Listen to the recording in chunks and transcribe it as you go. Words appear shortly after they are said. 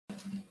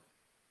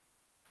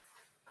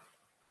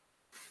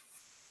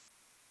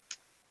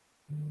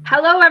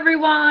Hello,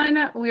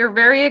 everyone. We are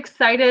very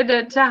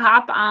excited to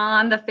hop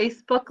on the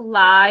Facebook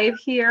Live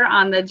here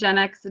on the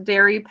GENEX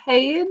Dairy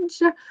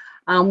page.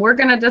 We're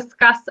going to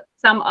discuss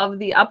some of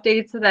the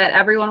updates that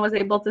everyone was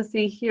able to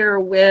see here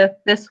with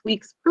this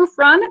week's proof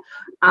run.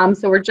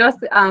 So we're just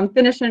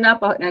finishing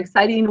up an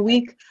exciting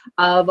week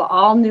of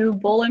all new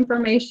bull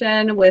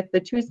information with the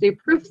Tuesday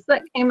proofs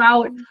that came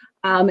out.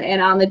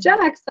 And on the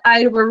GENEX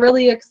side, we're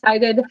really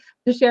excited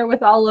to share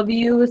with all of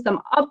you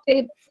some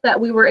updates that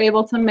we were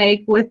able to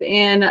make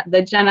within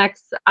the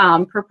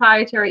GENEX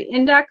proprietary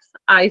index,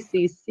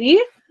 ICC.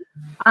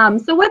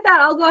 So with that,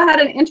 I'll go ahead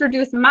and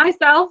introduce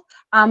myself.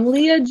 I'm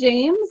Leah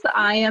James.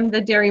 I am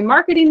the Dairy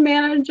Marketing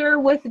Manager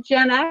with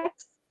GENEX.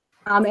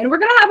 And we're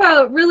going to have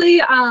a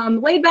really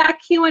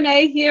laid-back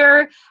Q&A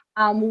here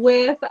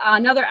with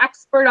another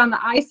expert on the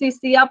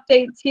ICC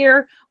updates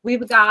here.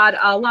 We've got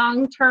a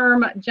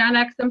long-term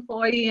GENEX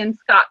employee in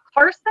Scott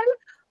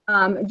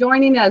Carson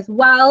joining as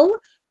well.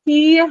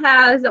 He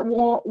has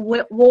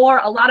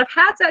wore a lot of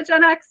hats at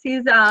GENEX.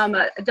 He's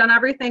done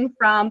everything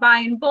from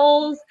buying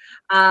bulls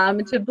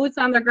to boots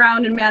on the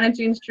ground and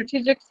managing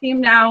strategic team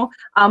now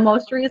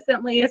most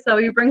recently. So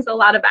he brings a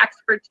lot of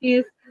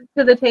expertise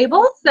to the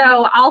table.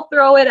 So I'll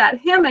throw it at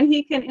him and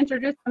he can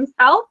introduce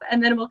himself,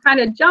 and then we'll kind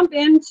of jump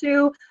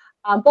into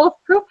both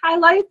proof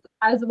highlights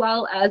as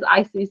well as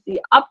ICC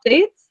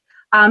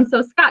updates.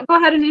 So Scott, go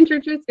ahead and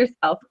introduce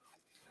yourself.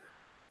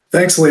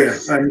 Thanks, Leah.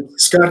 I'm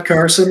Scott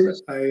Carson.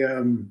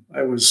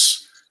 I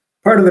was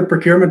part of the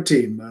procurement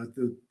team,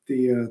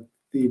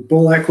 the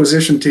bull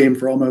acquisition team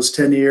for almost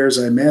 10 years.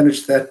 I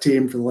managed that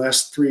team for the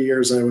last 3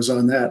 years I was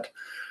on that.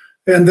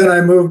 And then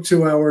I moved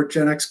to our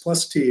GENEX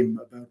Plus team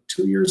about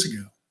 2 years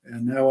ago.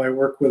 And now I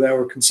work with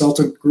our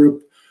consultant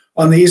group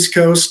on the East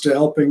Coast,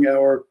 helping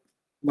our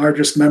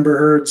largest member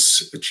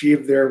herds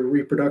achieve their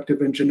reproductive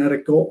and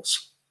genetic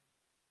goals.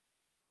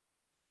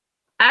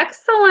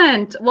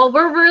 Excellent. Well,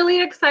 we're really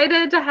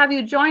excited to have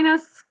you join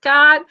us,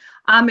 Scott.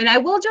 And I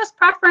will just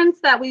preference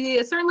that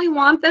we certainly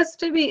want this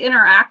to be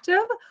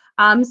interactive.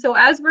 So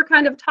as we're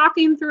kind of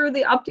talking through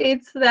the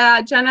updates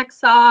that GENEX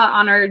saw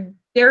on our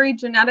dairy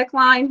genetic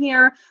line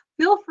here,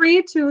 feel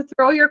free to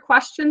throw your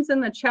questions in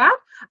the chat.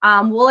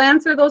 We'll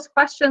answer those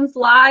questions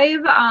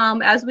live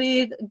as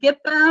we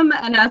get them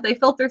and as they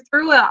filter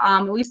through.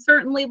 We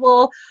certainly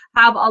will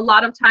have a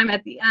lot of time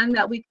at the end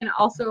that we can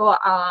also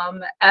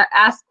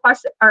ask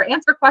questions or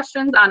answer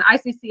questions on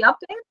ICC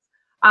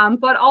updates,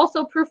 but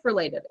also proof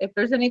related. If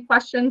there's any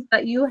questions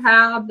that you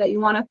have that you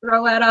want to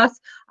throw at us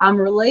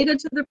related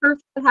to the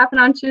proofs that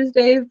happened on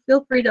Tuesday,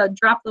 feel free to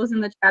drop those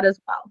in the chat as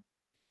well.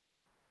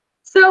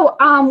 So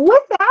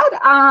with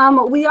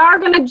that, we are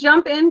going to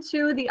jump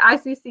into the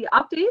ICC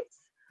updates.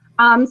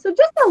 So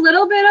just a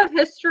little bit of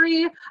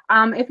history.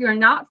 If you're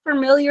not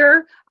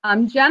familiar,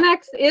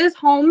 GENEX is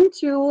home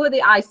to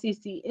the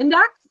ICC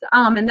index,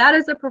 and that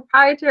is a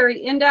proprietary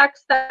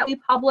index that we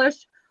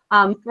publish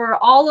for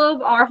all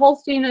of our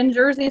Holstein and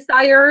Jersey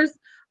sires.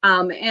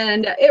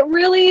 And it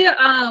really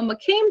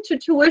came to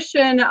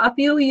tuition a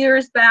few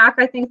years back.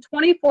 I think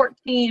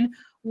 2014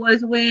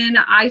 was when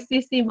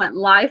ICC went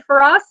live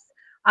for us.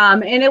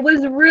 And it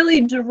was really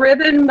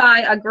driven by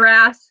a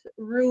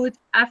grassroots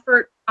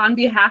effort on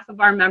behalf of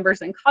our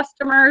members and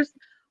customers.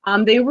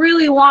 They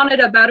really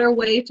wanted a better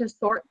way to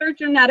sort their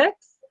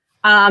genetics.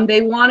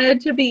 They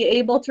wanted to be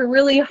able to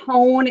really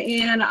hone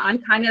in on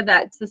kind of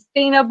that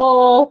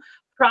sustainable,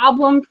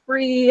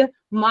 problem-free,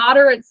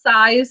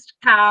 moderate-sized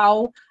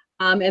cow.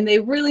 And they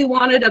really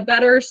wanted a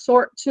better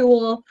sort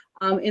tool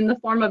in the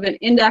form of an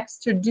index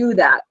to do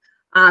that.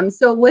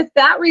 So with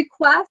that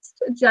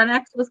request,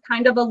 GENEX was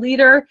kind of a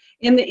leader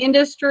in the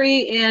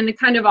industry in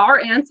kind of our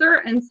answer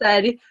and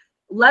said,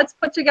 let's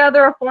put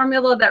together a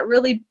formula that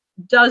really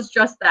does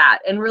just that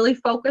and really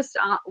focuses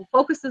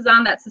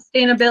on that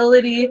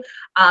sustainability,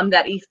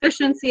 that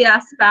efficiency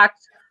aspect.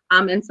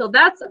 And so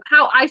that's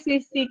how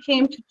ICC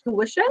came to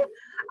tuition.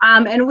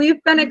 And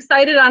we've been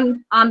excited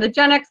on the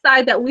GENEX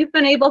side that we've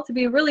been able to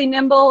be really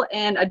nimble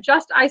and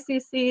adjust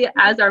ICC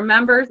as our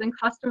members and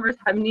customers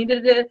have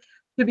needed it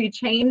to be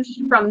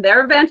changed from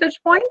their vantage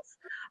points.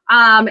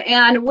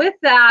 And with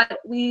that,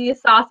 we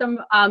saw some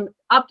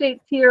updates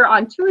here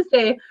on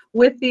Tuesday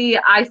with the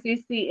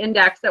ICC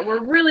index that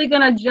we're really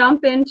going to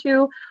jump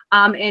into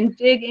and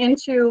dig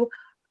into.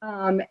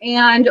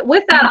 And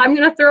with that, I'm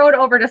going to throw it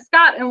over to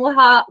Scott, and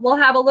we'll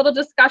have a little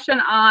discussion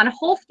on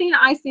Holstein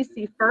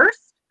ICC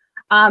first.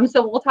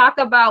 So we'll talk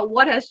about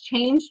what has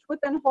changed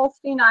within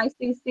Holstein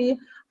ICC,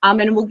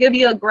 and we'll give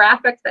you a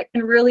graphic that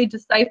can really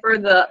decipher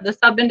the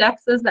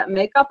sub-indexes that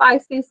make up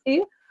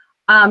ICC.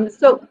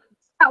 So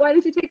Scott, why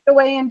don't you take it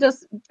away and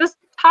just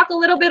talk a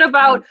little bit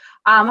about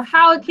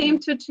how it came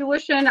to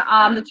tuition,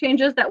 the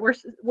changes that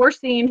we're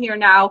seeing here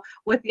now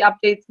with the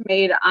updates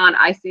made on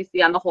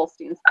ICC on the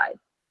Holstein side.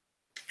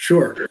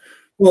 Sure.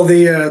 Well,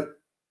 the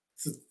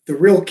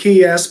real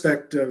key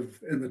aspect of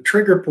and the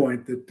trigger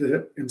point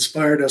that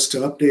inspired us to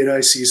update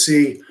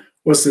ICC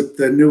was that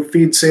the new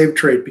feed save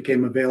trait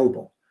became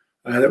available.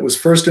 That was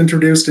first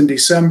introduced in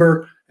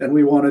December, and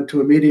we wanted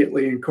to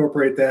immediately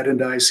incorporate that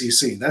into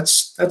ICC.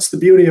 That's the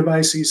beauty of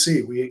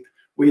ICC.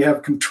 We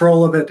have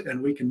control of it,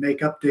 and we can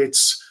make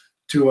updates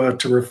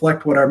to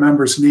reflect what our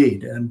members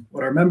need. And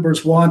what our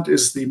members want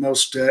is the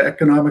most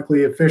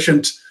economically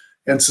efficient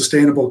and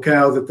sustainable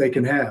cow that they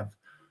can have.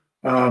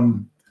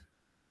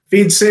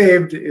 Feed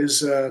saved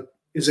is a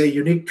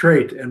unique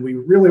trait, and we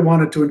really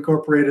wanted to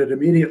incorporate it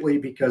immediately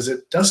because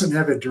it doesn't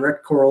have a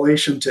direct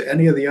correlation to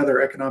any of the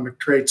other economic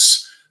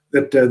traits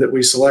that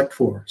we select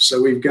for.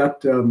 So we've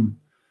got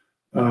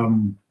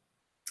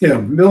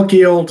milk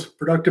yield,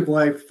 productive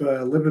life,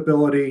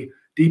 livability,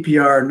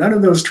 DPR. None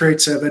of those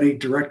traits have any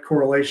direct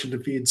correlation to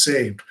feed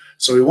saved.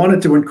 So we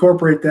wanted to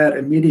incorporate that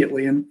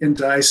immediately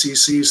into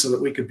ICC so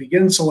that we could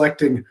begin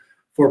selecting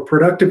for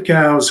productive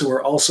cows who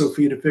are also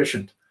feed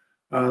efficient.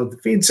 The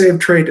feed saved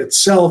trait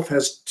itself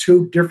has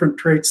two different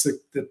traits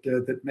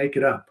that make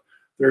it up.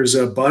 There's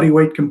a body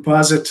weight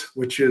composite,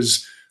 which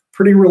is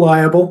pretty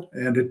reliable,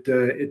 and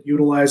it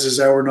utilizes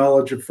our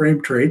knowledge of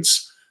frame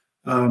traits.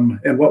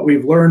 And what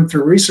we've learned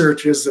through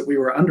research is that we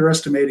were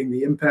underestimating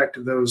the impact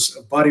of those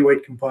body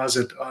weight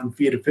composite on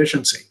feed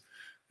efficiency.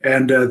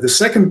 And the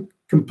second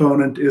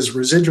component is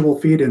residual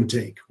feed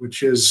intake,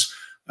 which is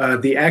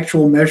the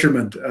actual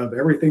measurement of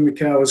everything the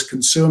cow is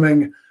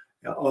consuming,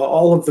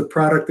 all of the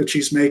product that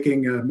she's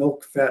making,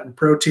 milk, fat, and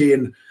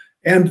protein,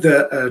 and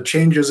the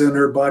changes in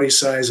her body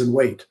size and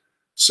weight.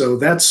 So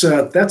that's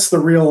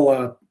the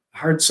real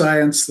hard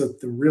science, the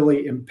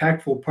really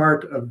impactful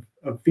part of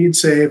feed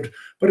saved,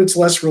 but it's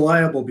less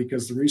reliable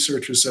because the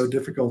research is so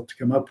difficult to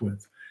come up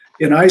with.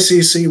 In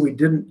ICC, we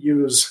didn't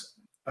use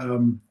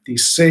the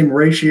same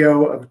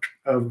ratio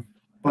of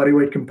body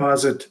weight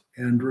composite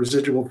and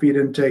residual feed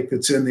intake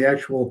that's in the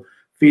actual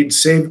feed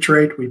saved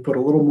trait. We put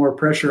a little more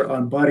pressure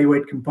on body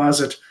weight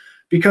composite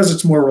because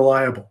it's more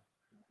reliable.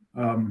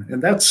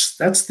 And that's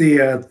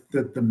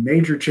the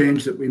major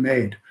change that we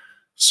made.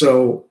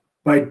 So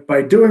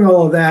by doing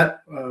all of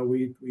that,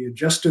 we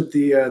adjusted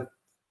the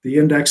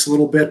index a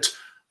little bit.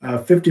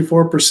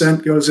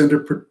 54% goes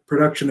into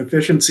production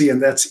efficiency,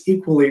 and that's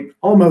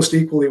almost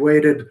equally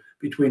weighted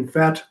between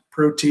fat,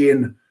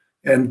 protein,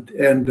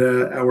 and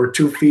our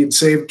two feed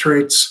saved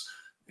traits.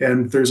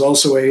 And there's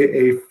also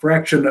a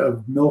fraction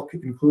of milk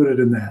included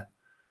in that.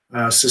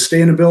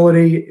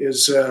 Sustainability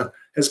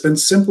has been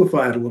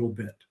simplified a little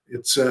bit.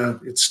 It's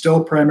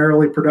still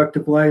primarily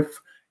productive life.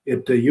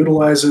 It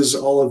utilizes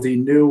all of the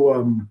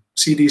new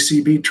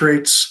CDCB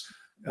traits,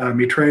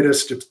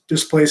 metritis,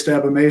 displaced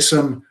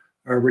abomasum,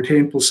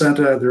 retained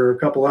placenta. There are a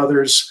couple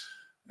others,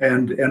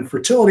 and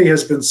fertility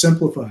has been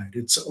simplified.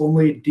 It's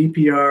only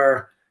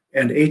DPR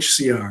and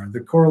HCR.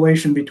 The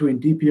correlation between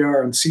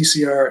DPR and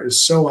CCR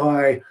is so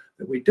high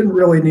that we didn't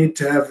really need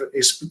to have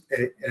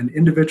an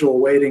individual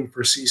weighting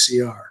for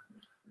CCR.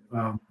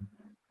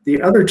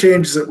 The other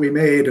changes that we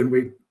made,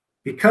 and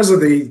because of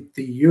the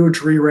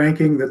huge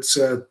re-ranking that's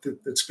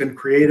been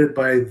created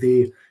by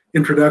the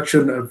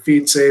introduction of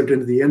feed saved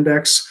into the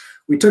index,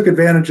 we took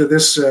advantage of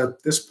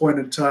this point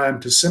in time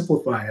to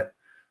simplify it.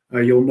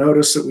 You'll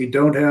notice that we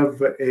don't have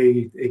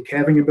a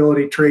calving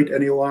ability trait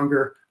any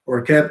longer, or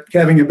a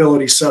calving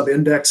ability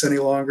sub-index any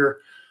longer.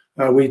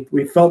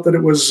 We felt that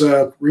it was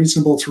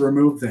reasonable to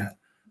remove that.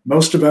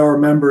 Most of our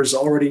members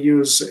already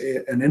use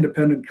an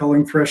independent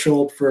culling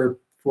threshold for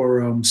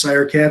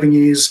sire calving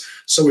ease,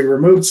 so we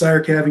removed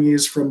sire calving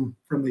ease from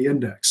the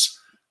index.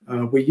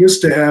 We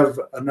used to have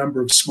a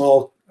number of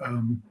small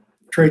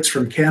traits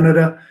from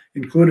Canada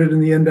included in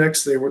the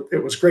index.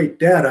 It was great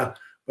data,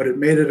 but it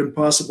made it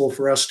impossible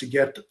for us to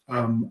get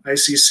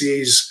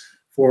ICCs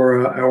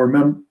for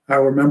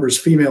our members'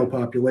 female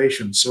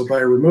population. So by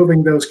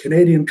removing those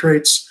Canadian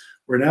traits,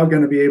 we're now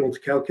going to be able to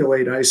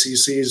calculate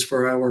ICCs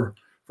for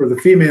the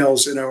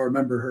females in our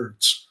member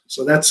herds.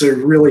 So that's a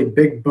really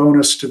big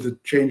bonus to the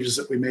changes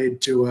that we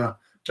made to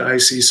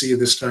ICC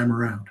this time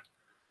around.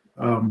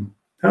 How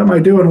am I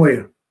doing,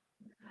 Leah?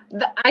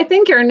 I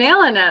think you're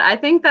nailing it. I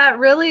think that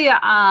really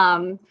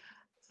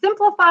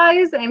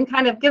simplifies and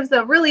kind of gives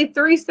a really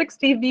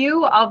 360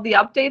 view of the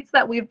updates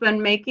that we've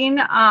been making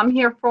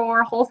here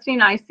for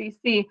Holstein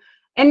ICC.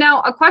 And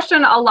now a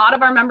question a lot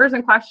of our members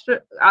and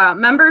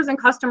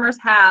customers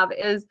have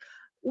is,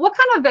 what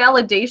kind of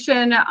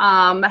validation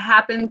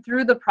happened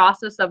through the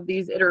process of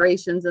these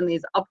iterations and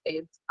these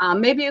updates?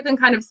 Maybe you can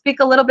kind of speak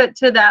a little bit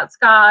to that,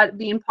 Scott,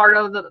 being part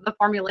of the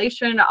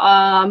formulation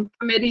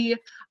committee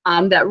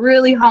that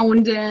really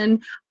honed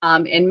in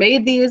and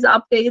made these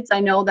updates. I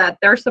know that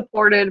they're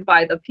supported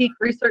by the Peak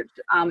Research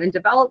and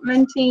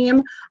Development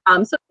team.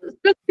 So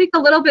just speak a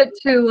little bit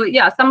to,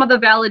 some of the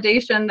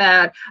validation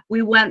that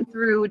we went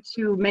through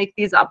to make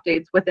these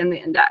updates within the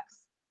index.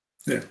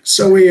 Yeah,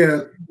 so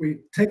we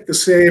take the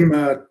same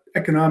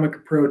economic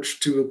approach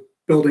to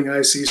building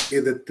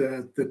ICC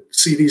that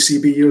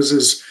CDCB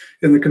uses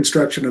in the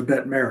construction of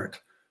net merit.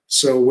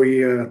 So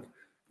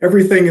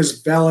everything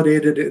is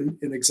validated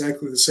in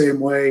exactly the same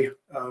way.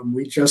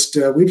 We just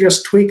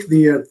tweak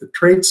the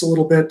traits a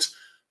little bit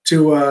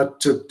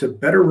to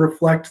better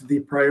reflect the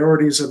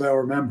priorities of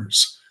our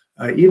members.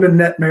 Even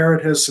net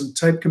merit has some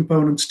type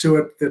components to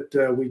it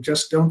that we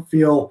just don't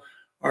feel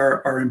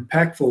are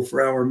impactful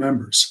for our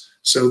members.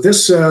 So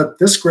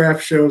this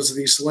graph shows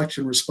the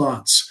selection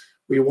response.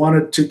 We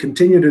wanted to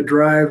continue to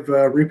drive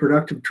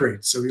reproductive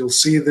traits. So you'll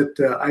see that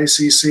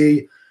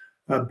ICC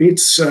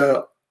beats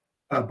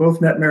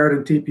both net merit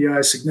and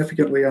TPI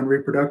significantly on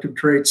reproductive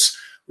traits.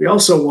 We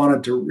also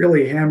wanted to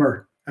really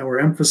hammer our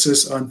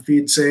emphasis on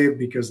feed save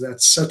because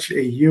that's such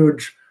a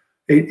huge,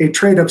 a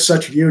trait of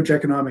such huge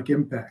economic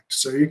impact.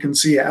 So you can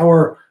see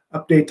our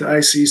update to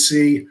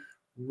ICC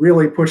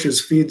really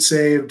pushes feed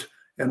saved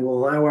and will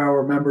allow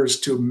our members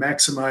to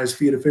maximize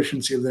feed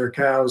efficiency of their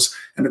cows.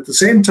 And at the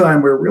same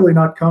time, we're really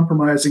not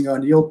compromising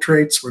on yield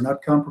traits. We're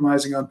not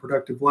compromising on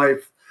productive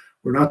life.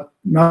 We're not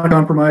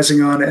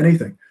compromising on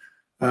anything.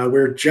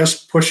 We're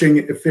just pushing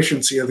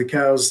efficiency of the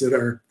cows that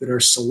are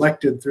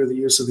selected through the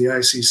use of the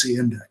ICC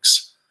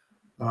index.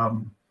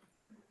 A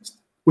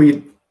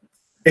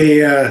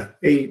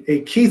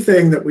key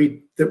thing that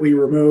we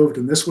removed,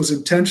 and this was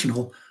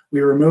intentional,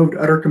 we removed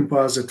udder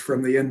composite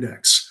from the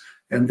index.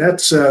 And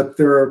that's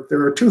there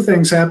are two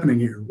things happening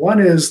here. One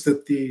is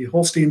that the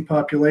Holstein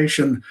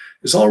population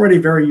is already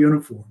very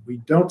uniform. We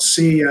don't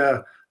see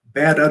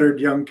bad uddered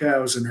young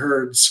cows in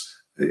herds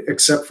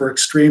except for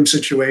extreme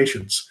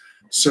situations.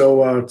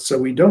 So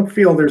we don't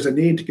feel there's a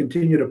need to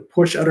continue to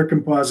push udder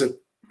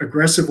composite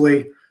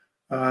aggressively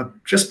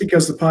just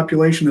because the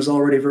population is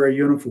already very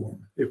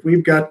uniform. If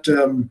we've got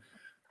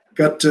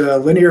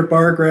linear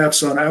bar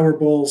graphs on our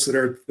bulls that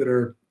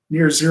are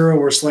near zero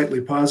or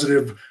slightly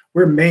positive,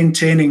 we're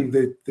maintaining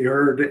the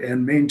herd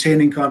and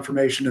maintaining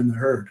conformation in the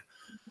herd.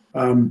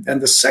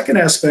 And the second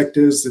aspect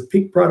is that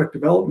peak product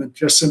development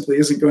just simply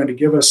isn't going to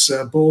give us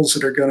bulls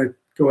that are going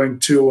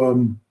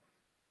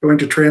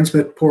to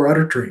transmit poor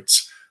udder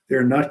traits.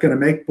 They're not going to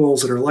make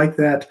bulls that are like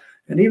that.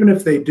 And even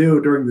if they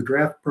do during the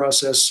draft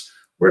process,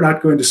 we're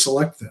not going to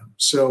select them.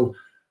 So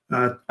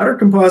udder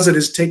composite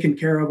is taken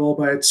care of all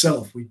by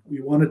itself.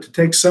 We wanted to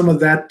take some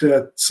of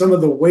that, some of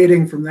the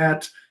weighting from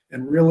that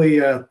and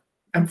really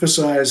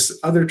emphasize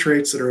other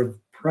traits that are of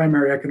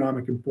primary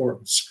economic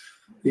importance.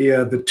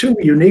 The two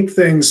unique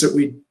things that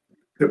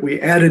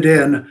we added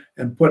in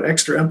and put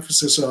extra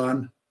emphasis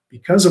on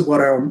because of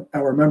what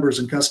our members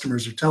and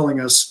customers are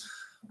telling us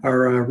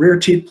are rear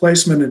teat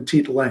placement and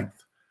teat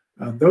length.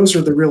 Those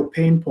are the real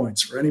pain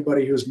points for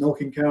anybody who's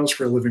milking cows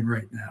for a living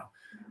right now.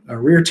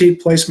 Rear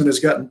teat placement has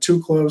gotten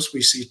too close.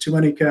 We see too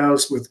many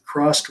cows with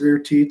crossed rear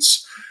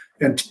teats,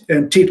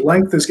 and teat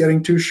length is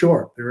getting too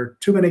short. There are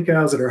too many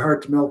cows that are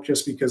hard to milk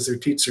just because their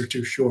teats are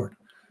too short.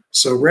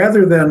 So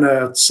rather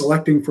than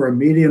selecting for a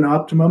median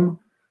optimum,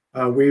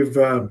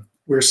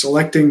 we're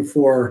selecting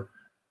for,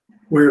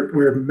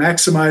 we're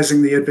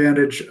maximizing the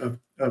advantage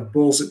of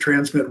bulls that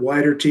transmit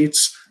wider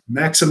teats,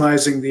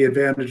 maximizing the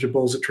advantage of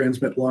bulls that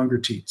transmit longer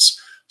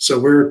teats. So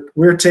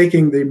we're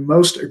taking the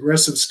most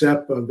aggressive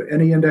step of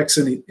any index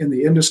in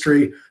the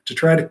industry to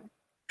try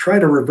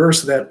to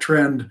reverse that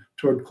trend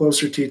toward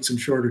closer teats and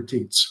shorter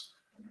teats.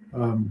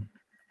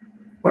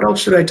 What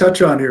else should I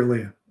touch on here,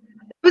 Leah?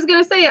 I was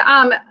going to say,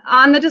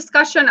 on the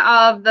discussion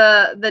of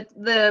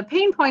the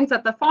pain points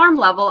at the farm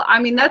level, I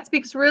mean, that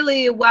speaks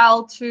really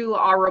well to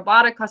our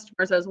robotic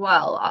customers as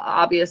well,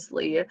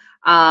 obviously.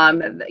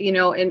 You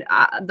know, in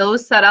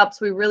those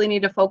setups, we really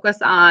need to focus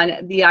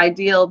on the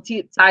ideal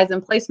teat size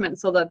and placement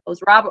so that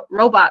those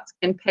robots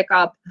can pick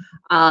up,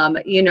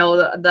 you know,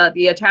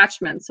 the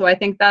attachments. So I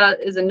think that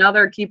is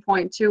another key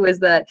point too, is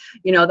that,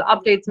 you know, the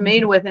updates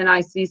made within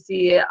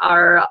ICC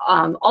are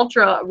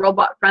ultra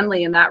robot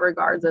friendly in that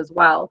regards as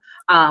well.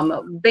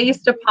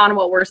 Based upon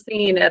what we're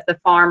seeing at the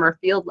farm or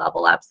field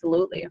level,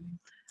 absolutely.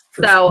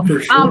 So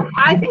sure.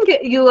 I think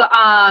you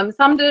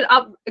summed it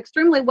up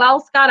extremely well,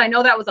 Scott. I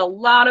know that was a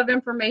lot of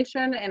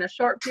information in a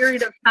short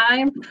period of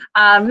time.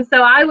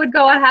 So I would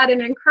go ahead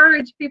and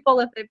encourage people,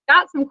 if they've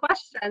got some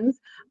questions,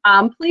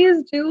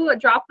 please do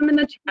drop them in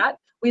the chat.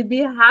 We'd be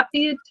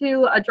happy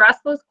to address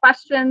those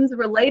questions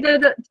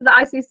related to the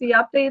ICC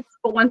updates.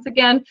 But once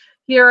again,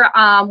 here,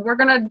 we're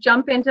going to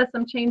jump into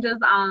some changes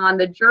on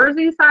the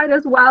Jersey side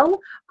as well.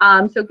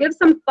 So give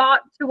some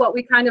thought to what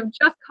we kind of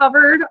just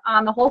covered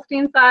on the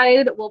Holstein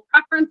side. We'll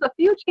preference a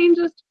few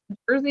changes to the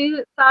Jersey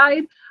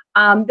side.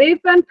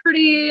 They've been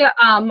pretty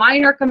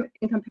minor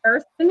in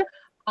comparison.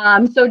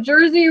 So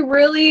Jersey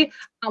really,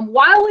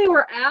 while we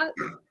were at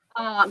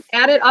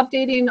it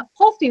updating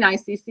Holstein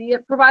ICC,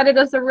 it provided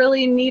us a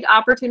really neat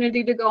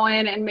opportunity to go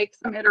in and make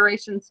some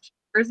iterations to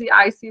Jersey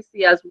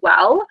ICC as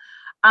well.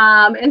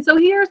 And so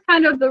here's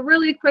kind of the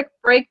really quick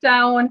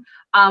breakdown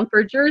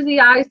for Jersey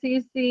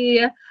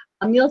ICC.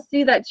 You'll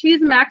see that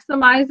cheese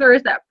maximizer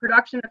is that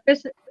production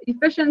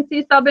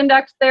efficiency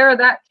subindex there.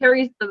 That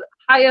carries the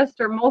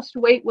highest or most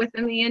weight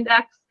within the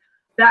index.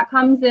 That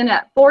comes in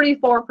at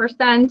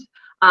 44%.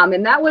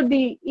 And that would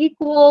be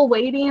equal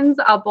weightings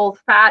of both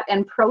fat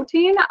and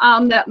protein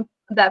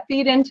that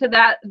feed into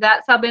that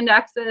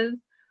subindexes.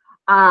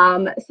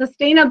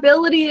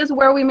 Sustainability is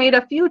where we made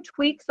a few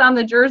tweaks on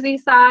the Jersey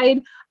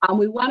side.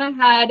 We went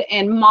ahead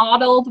and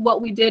modeled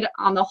what we did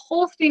on the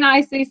Holstein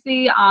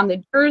ICC on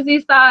the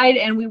Jersey side,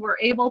 and we were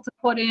able to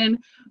put in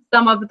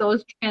some of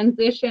those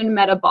transition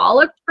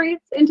metabolic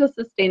traits into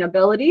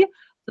sustainability.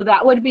 So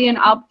that would be an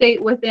update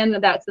within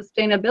that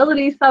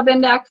sustainability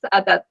subindex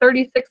at that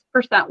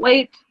 36%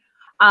 weight.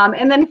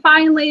 And then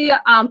finally,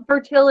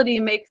 fertility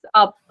makes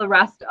up the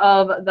rest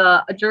of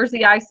the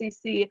Jersey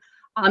ICC.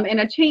 And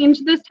a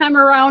change this time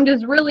around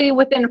is really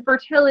within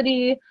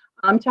fertility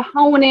to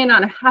hone in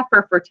on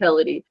heifer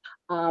fertility.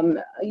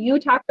 You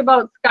talked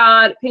about,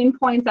 Scott, pain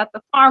points at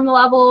the farm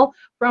level.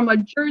 From a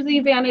Jersey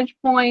vantage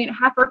point,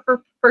 heifer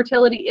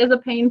fertility is a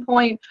pain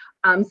point.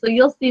 So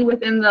you'll see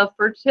within the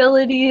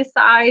fertility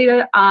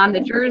side on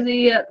the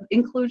Jersey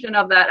inclusion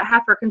of that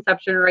heifer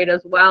conception rate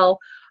as well.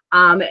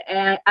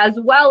 As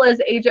well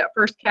as age at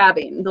first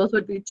calving. Those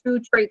would be two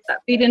traits that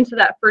feed into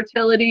that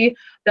fertility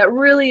that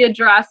really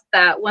address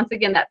that, once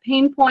again, that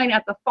pain point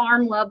at the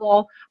farm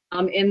level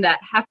in that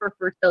heifer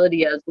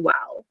fertility as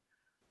well.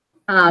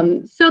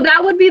 So that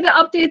would be the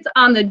updates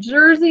on the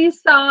Jersey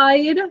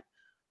side.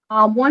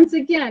 Once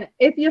again,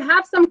 if you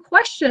have some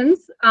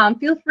questions,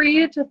 feel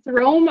free to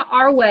throw them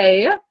our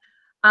way.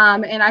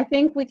 And I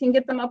think we can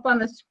get them up on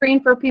the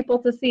screen for people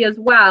to see as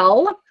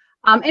well.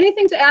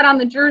 Anything to add on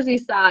the Jersey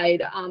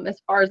side as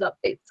far as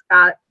updates,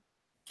 Scott?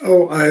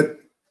 Oh, a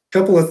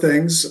couple of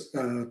things.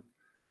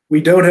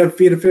 We don't have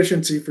feed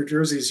efficiency for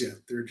Jerseys yet.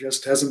 There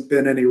just hasn't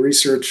been any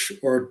research,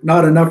 or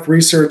not enough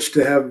research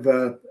to have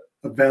a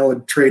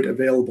valid trait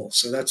available.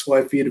 So that's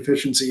why feed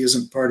efficiency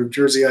isn't part of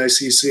Jersey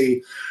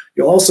ICC.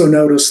 You'll also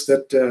notice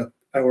that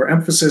our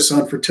emphasis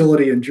on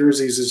fertility in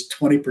Jerseys is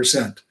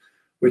 20%,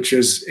 which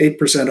is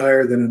 8%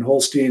 higher than in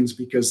Holsteins,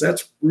 because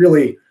that's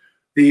really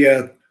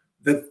the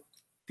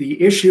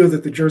issue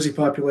that the Jersey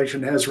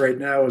population has right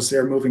now is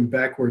they're moving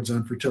backwards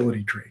on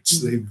fertility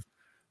traits.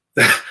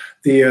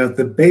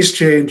 The base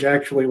change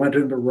actually went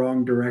in the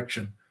wrong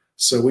direction.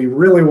 So we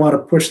really want to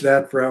push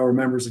that for our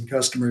members and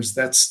customers.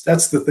 That's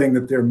the thing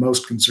that they're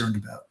most concerned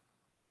about.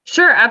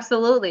 Sure,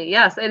 absolutely,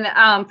 yes.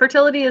 And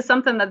fertility is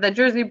something that the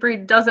Jersey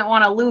breed doesn't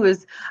want to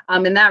lose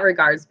in that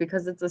regards,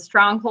 because it's a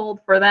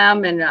stronghold for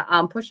them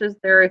and pushes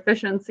their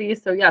efficiency.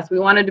 So yes, we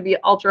wanted to be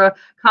ultra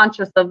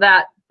conscious of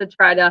that to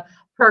try to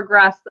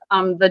progress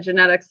the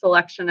genetic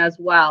selection as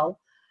well.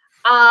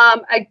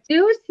 I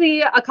do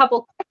see a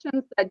couple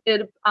questions that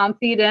did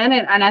feed in,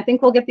 and I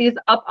think we'll get these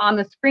up on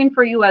the screen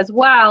for you as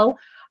well.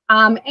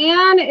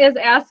 Anne is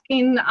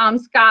asking,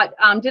 Scott,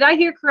 did I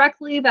hear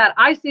correctly that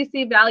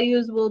ICC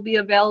values will be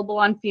available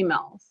on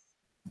females?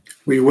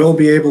 We will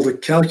be able to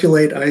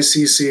calculate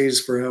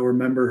ICCs for our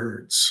member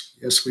herds.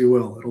 Yes, we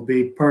will. It'll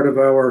be part of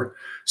our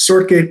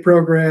sort gate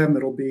program.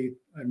 It'll be,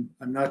 I'm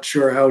not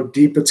sure how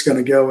deep it's going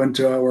to go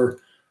into our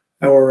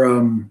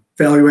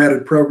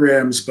value-added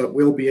programs, but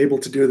we'll be able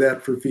to do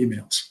that for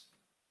females.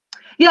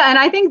 Yeah, and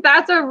I think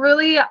that's a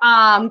really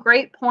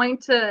great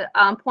point to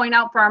point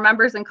out for our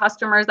members and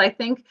customers. I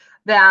think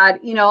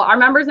that, you know, our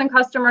members and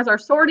customers are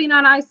sorting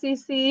on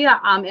ICC,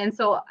 and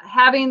so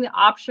having the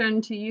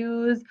option to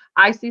use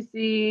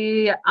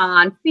ICC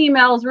on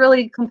females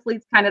really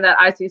completes kind of that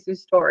ICC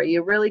story.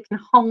 You really can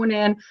hone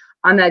in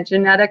on that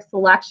genetic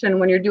selection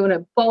when you're doing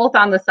it both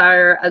on the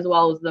sire as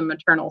well as the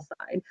maternal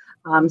side.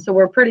 So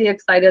we're pretty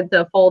excited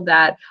to fold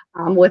that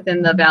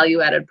within the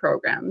value-added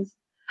programs.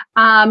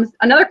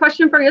 Another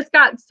question for you,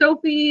 Scott.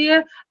 Sophie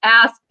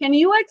asked, can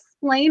you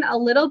explain a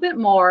little bit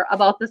more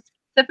about the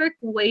specific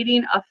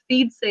weighting of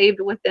feed saved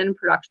within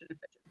production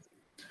efficiency?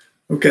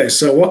 Okay,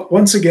 so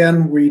once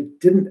again, we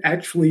didn't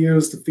actually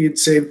use the feed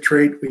saved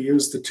trait. We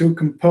used the two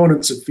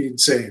components of feed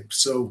saved.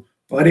 So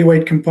body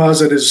weight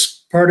composite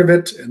is part of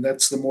it, and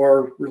that's the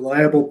more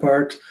reliable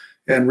part,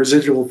 and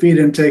residual feed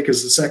intake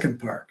is the second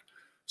part.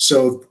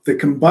 So the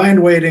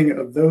combined weighting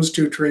of those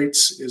two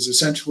traits is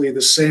essentially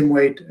the same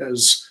weight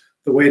as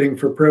the weighting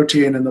for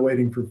protein and the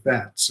weighting for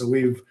fat. So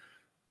we've,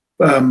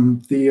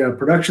 the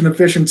production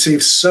efficiency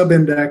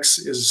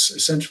subindex is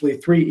essentially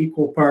 3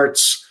 equal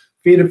parts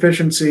feed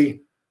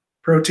efficiency,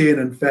 protein,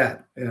 and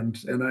fat. And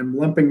I'm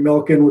lumping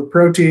milk in with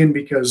protein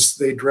because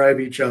they drive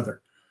each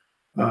other.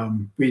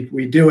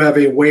 We do have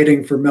a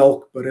weighting for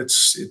milk, but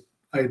it's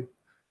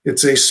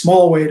a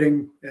small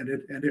weighting, and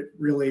it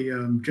really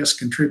just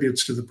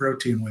contributes to the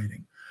protein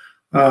weighting.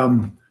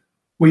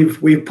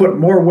 We've put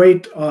more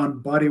weight on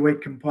body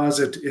weight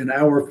composite in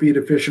our feed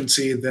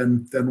efficiency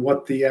than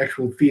what the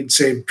actual feed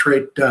saved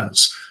trait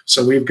does.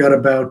 So we've got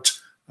about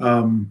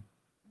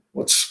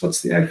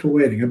what's the actual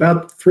weighting?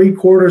 About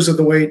 3/4 of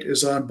the weight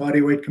is on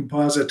body weight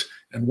composite,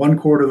 and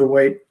 1/4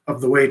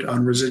 of the weight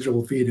on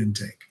residual feed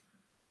intake.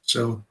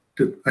 So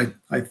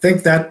I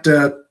think that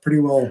pretty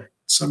well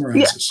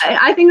summarizes. Yeah,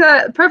 I think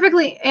that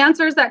perfectly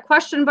answers that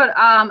question, but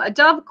a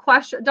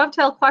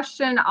dovetail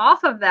question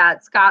off of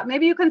that, Scott,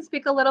 maybe you can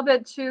speak a little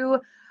bit to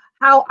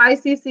how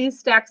ICC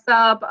stacks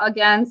up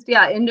against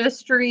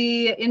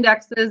industry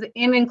indexes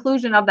in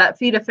inclusion of that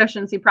feed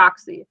efficiency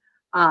proxy.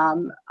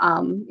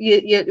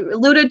 You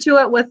alluded to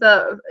it with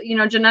the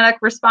genetic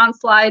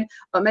response slide,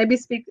 but maybe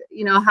speak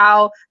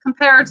how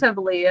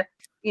comparatively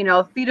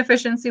feed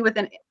efficiency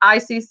within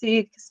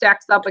ICC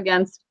stacks up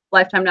against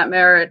lifetime net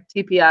merit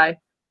TPI.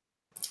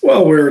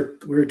 Well,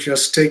 we're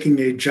just taking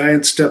a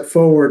giant step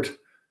forward,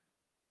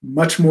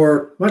 much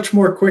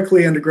more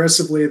quickly and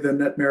aggressively than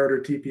net merit or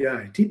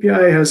TPI.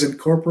 TPI has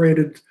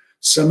incorporated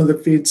some of the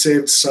feed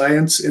saved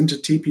science into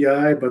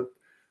TPI, but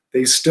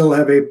they still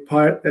have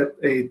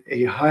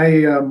a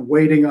high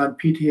weighting on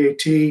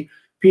PTAT.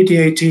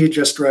 PTAT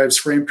just drives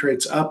frame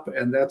traits up,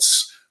 and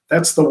that's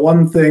the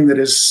one thing that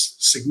is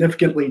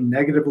significantly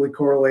negatively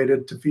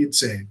correlated to feed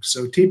save.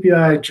 So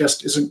TPI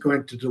just isn't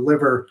going to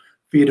deliver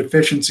feed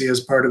efficiency as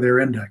part of their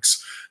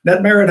index.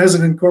 Net merit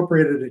hasn't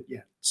incorporated it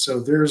yet. So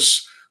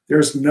there's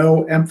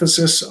no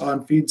emphasis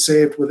on feed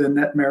saved within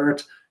net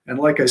merit. And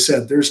like I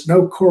said, there's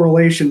no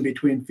correlation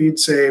between feed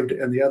saved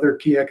and the other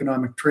key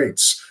economic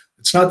traits.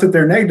 It's not that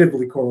they're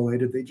negatively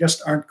correlated, they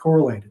just aren't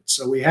correlated.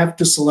 So we have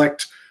to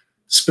select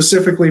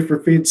specifically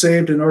for feed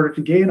saved in order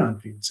to gain on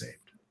feed saved.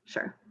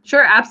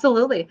 Sure,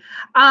 absolutely.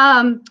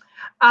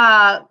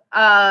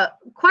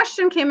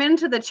 Question came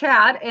into the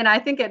chat, and I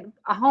think it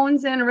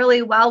hones in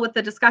really well with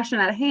the discussion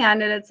at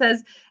hand. And it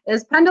says,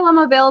 is pendulum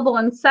available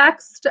in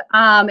Sext?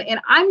 And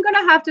I'm going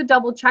to have to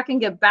double check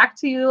and get back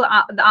to you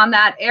on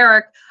that,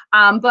 Eric.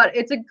 But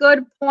it's a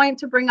good point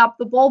to bring up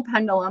the bull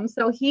pendulum.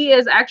 So he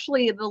is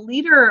actually the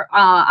leader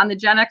on the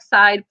GENEX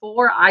side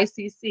for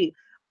ICC.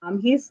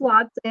 He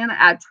slots in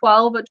at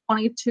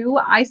 1222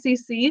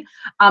 ICC,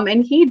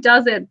 and he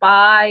does it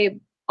by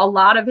a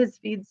lot of his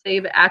feed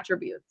save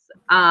attributes.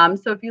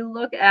 So if you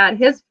look at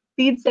his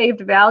feed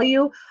saved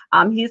value,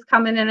 he's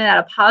coming in at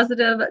a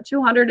positive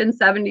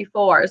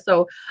 274.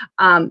 So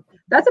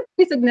that's a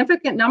pretty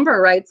significant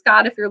number, right,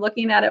 Scott? If you're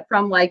looking at it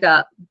from like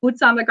a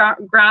boots on the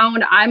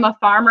ground, I'm a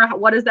farmer,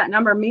 what does that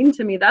number mean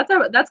to me? That's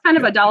kind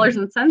of a dollars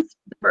and cents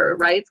number,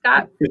 right,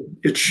 Scott?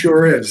 It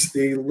sure is.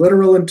 The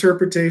literal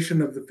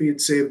interpretation of the feed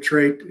saved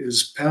trait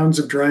is pounds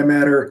of dry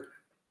matter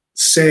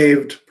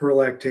saved per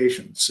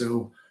lactation.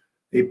 So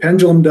a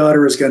pendulum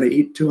daughter is going to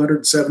eat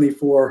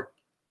 274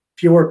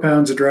 fewer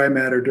pounds of dry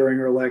matter during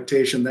her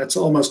lactation. That's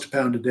almost a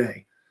pound a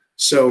day.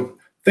 So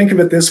think of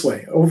it this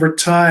way. Over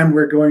time,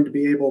 we're going to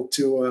be able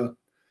to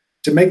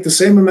make the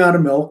same amount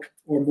of milk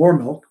or more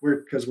milk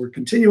because we're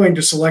continuing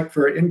to select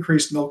for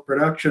increased milk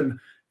production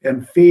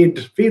and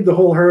feed the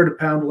whole herd a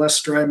pound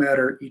less dry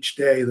matter each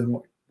day than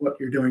what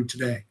you're doing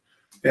today.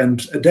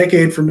 And a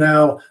decade from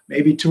now,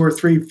 maybe 2 or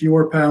 3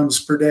 fewer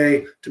pounds per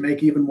day to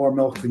make even more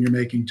milk than you're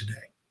making today.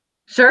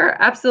 Sure,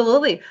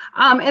 absolutely.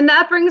 And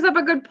that brings up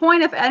a good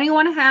point. If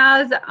anyone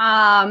has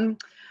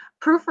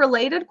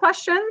proof-related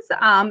questions,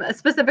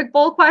 specific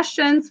bull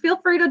questions, feel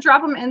free to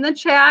drop them in the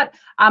chat.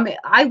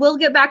 I will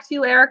get back to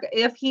you, Eric,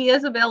 if he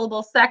is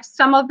available.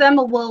 Some of them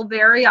will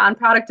vary on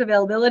product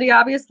availability,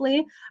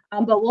 obviously,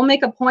 but we'll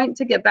make a point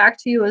to get back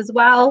to you as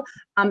well.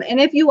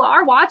 And if you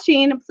are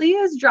watching,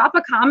 please drop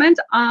a comment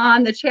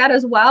on the chat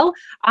as well.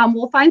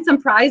 We'll find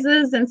some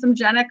prizes and some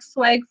GENEX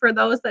swag for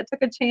those that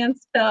took a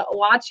chance to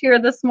watch here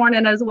this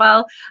morning as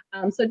well.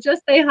 So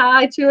just say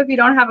hi too if you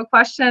don't have a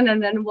question,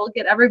 and then we'll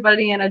get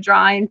everybody in a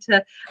drawing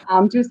to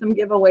do some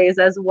giveaways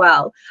as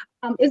well.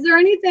 Is there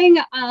anything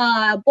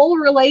bull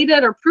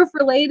related or proof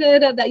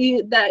related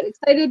that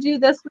excited you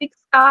this week,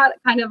 Scott,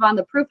 kind of on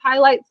the proof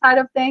highlight side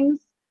of things?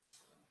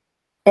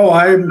 Oh,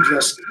 I'm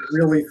just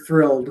really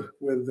thrilled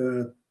with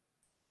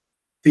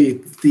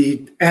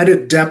the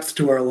added depth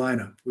to our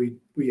lineup. We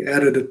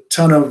added a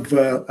ton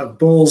of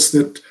bulls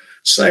that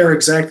sire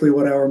exactly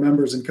what our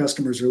members and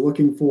customers are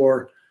looking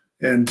for,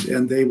 and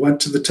they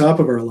went to the top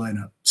of our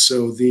lineup.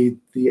 So the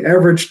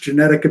average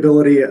genetic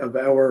ability of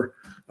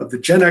the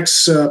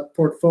GENEX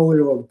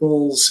portfolio of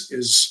bulls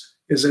is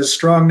as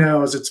strong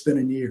now as it's been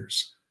in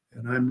years,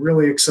 and I'm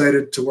really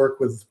excited to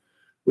work with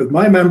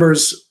my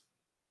members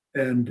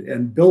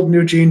and build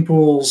new gene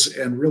pools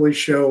and really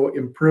show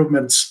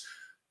improvements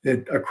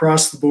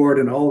across the board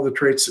in all of the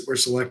traits that we're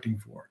selecting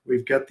for.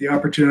 We've got the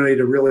opportunity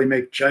to really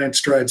make giant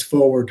strides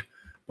forward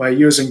by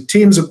using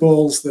teams of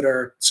bulls that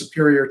are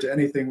superior to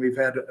anything we've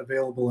had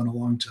available in a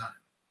long time.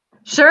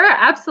 Sure,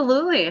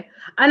 absolutely.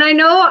 And I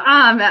know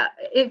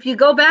if you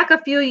go back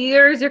a few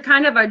years, you're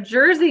kind of a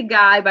Jersey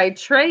guy by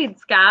trade,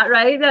 Scott,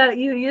 right?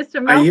 You used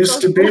to milk. I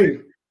used to be.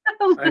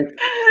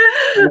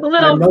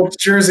 I milked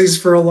jerseys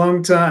for a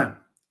long time.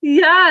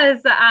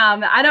 Yes,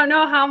 I don't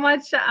know how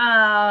much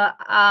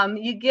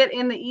you get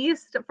in the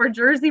East for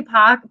Jersey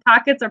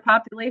pockets or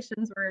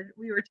populations. Where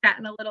we were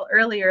chatting a little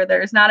earlier,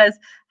 there's not as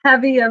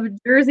heavy of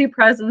Jersey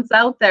presence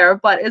out there.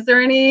 But is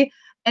there any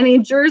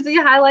Jersey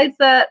highlights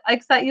that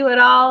excite you at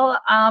all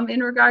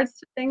in regards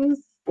to things?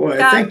 Boy,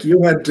 I think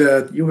you had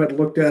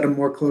looked at them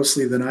more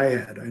closely than I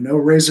had. I know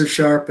Razor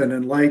Sharp and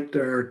Enlight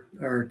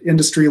are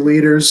industry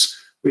leaders.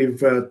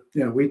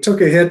 We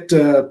took a hit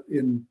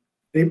in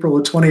April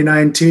of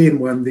 2019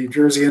 when the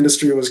Jersey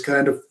industry was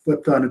kind of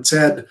flipped on its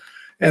head,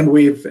 and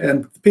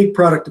the Peak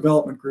Product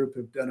Development Group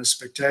have done a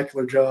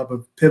spectacular job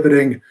of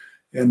pivoting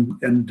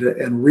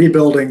and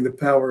rebuilding the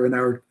power in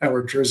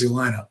our Jersey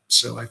lineup.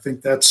 So I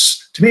think to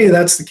me,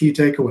 that's the key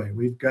takeaway.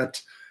 We've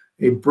got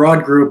a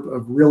broad group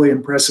of really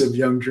impressive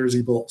young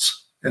Jersey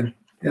bulls and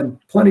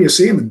plenty of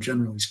semen,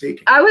 generally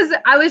speaking. I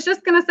was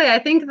just going to say, I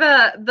think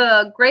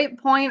the great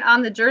point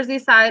on the Jersey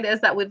side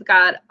is that we've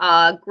got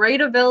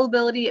great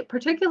availability,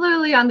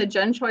 particularly on the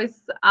Gen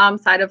Choice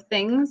side of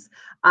things.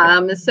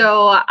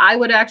 So I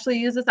would actually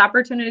use this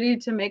opportunity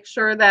to make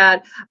sure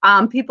that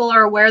people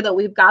are aware that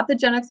we've got the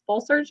GENEX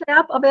Bull Search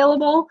app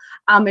available,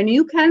 and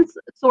you can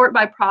sort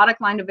by product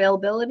line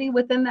availability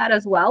within that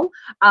as well.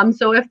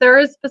 So if there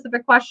is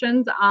specific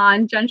questions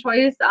on Gen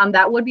Choice,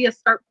 that would be a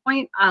start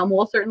point.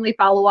 We'll certainly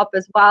follow up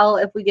as well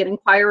if we get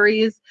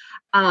inquiries.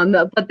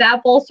 But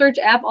that Bull Search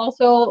app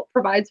also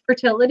provides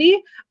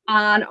fertility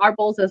on our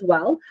bulls as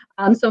well.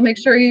 So make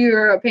sure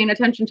you're paying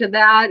attention to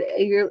that.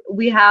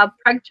 We have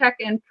Preg Check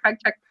and Preg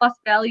Check Plus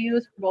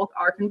values for both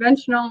our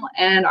conventional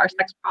and our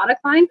sex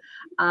product line.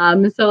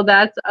 So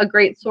that's a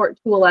great sort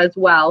tool as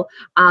well.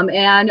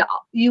 And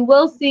you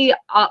will see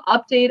an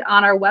update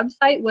on our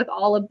website with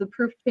all of the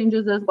proof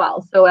changes as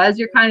well. So as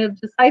you're kind of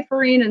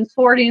deciphering and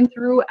sorting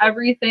through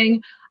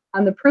everything,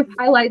 on the proof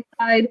highlight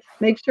side,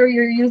 make sure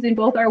you're using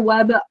both our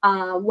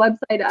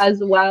website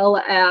as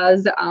well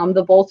as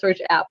the Bull Search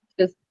app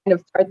to kind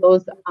of start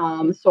those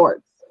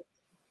sorts.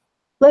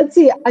 Let's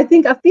see, I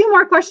think a few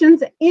more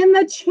questions in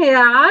the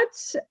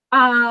chat.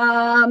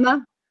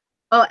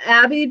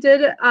 Abby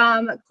did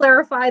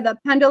clarify the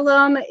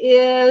pendulum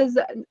is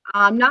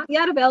not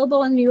yet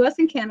available in the US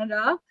and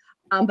Canada,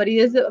 but he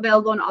is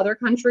available in other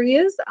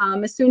countries.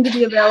 Is soon to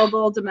be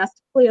available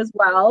domestically as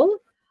well.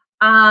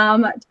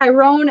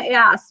 Tyrone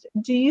asked,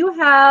 do you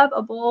have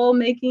a bull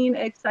making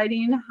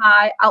exciting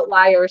high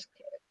outlying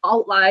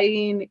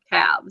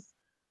calves?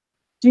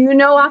 Do you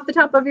know off the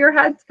top of your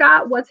head,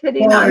 Scott, what's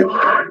hitting? Well,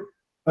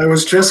 I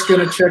was just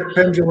going to check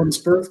Pendulum's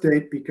birth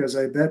date because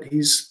I bet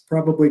he's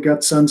probably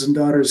got sons and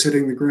daughters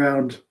hitting the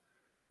ground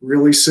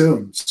really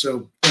soon.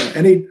 So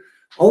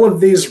all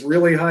of these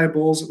really high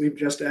bulls that we've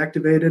just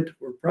activated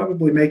were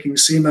probably making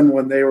semen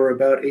when they were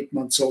about 8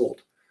 months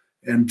old.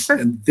 And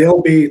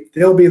they'll be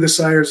the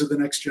sires of the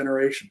next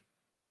generation.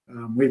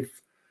 Some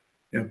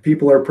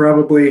people are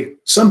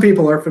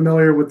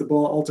familiar with the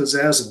bull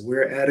Altazazel.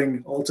 We're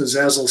adding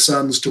Altazazel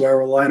sons to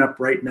our lineup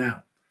right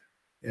now,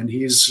 and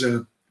he's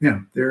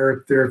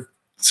they're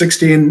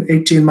 16,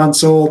 18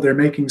 months old. They're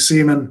making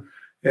semen,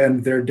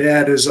 and their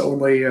dad is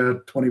only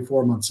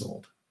 24 months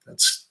old.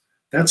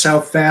 That's how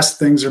fast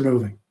things are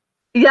moving.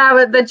 Yeah,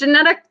 but the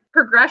genetic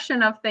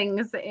progression of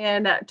things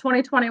in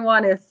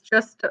 2021 is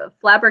just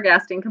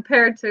flabbergasting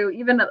compared to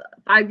even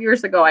 5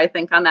 years ago, I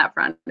think, on that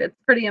front. It's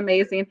pretty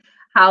amazing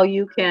how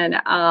you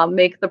can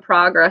make the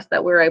progress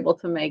that we're able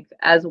to make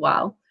as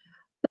well.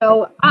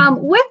 So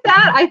with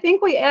that, I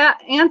think we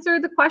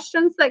answered the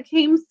questions that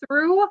came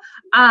through.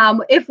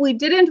 If we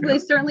didn't, we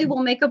certainly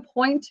will make a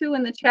point to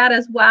in the chat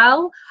as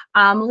well.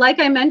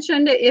 Like I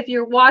mentioned, if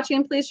you're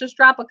watching, please just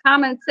drop a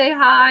comment, say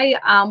hi.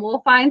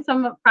 We'll find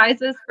some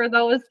prizes for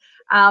those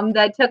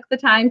that took the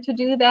time to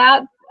do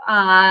that.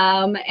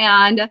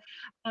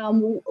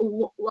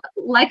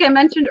 Like I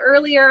mentioned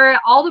earlier,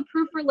 all the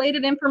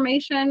proof-related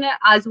information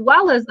as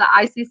well as the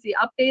ICC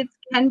updates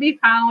can be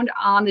found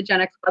on the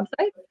GENEX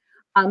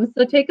website.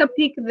 So take a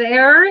peek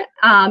there.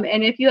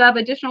 And if you have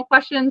additional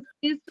questions,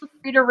 please feel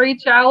free to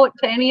reach out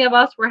to any of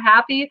us. We're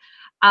happy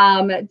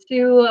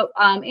to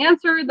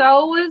answer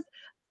those.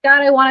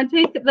 Scott, I want to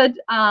take the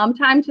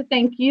time to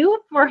thank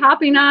you for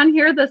hopping on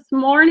here this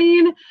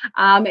morning,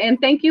 and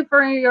thank you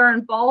for your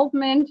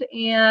involvement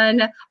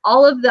in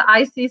all of the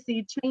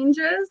ICC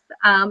changes.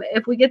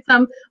 If we get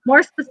some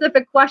more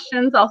specific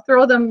questions, I'll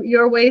throw them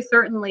your way,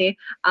 certainly,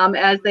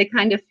 as they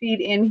kind of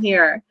feed in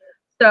here.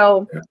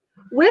 So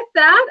with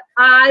that,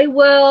 I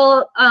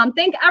will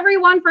thank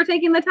everyone for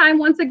taking the time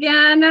once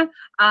again.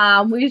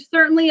 We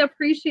certainly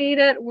appreciate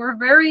it. We're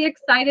very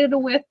excited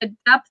with the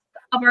depth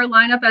of our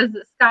lineup, as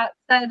Scott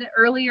said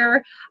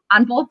earlier,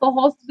 on both the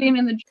Holstein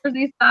and the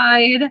Jersey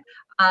side.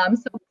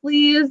 So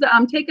please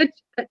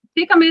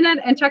take a minute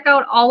and check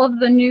out all of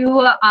the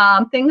new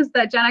things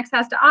that GENEX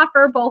has to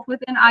offer, both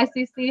within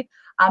ICC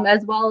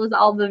as well as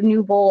all the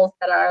new bulls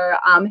that are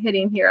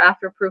hitting here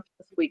after proof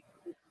this week.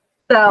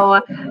 So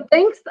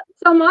thanks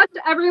so much,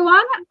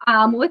 everyone.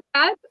 With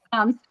that,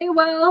 stay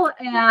well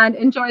and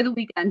enjoy the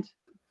weekend.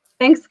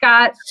 Thanks,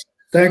 Scott.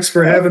 Thanks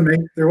for having me.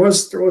 There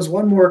was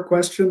one more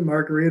question.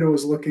 Margarita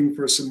was looking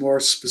for some more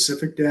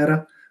specific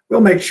data.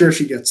 We'll make sure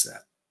she gets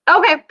that.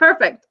 Okay,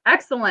 perfect.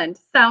 Excellent.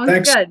 Sounds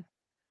good.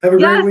 Have a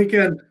great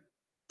weekend.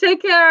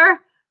 Take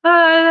care.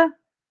 Bye.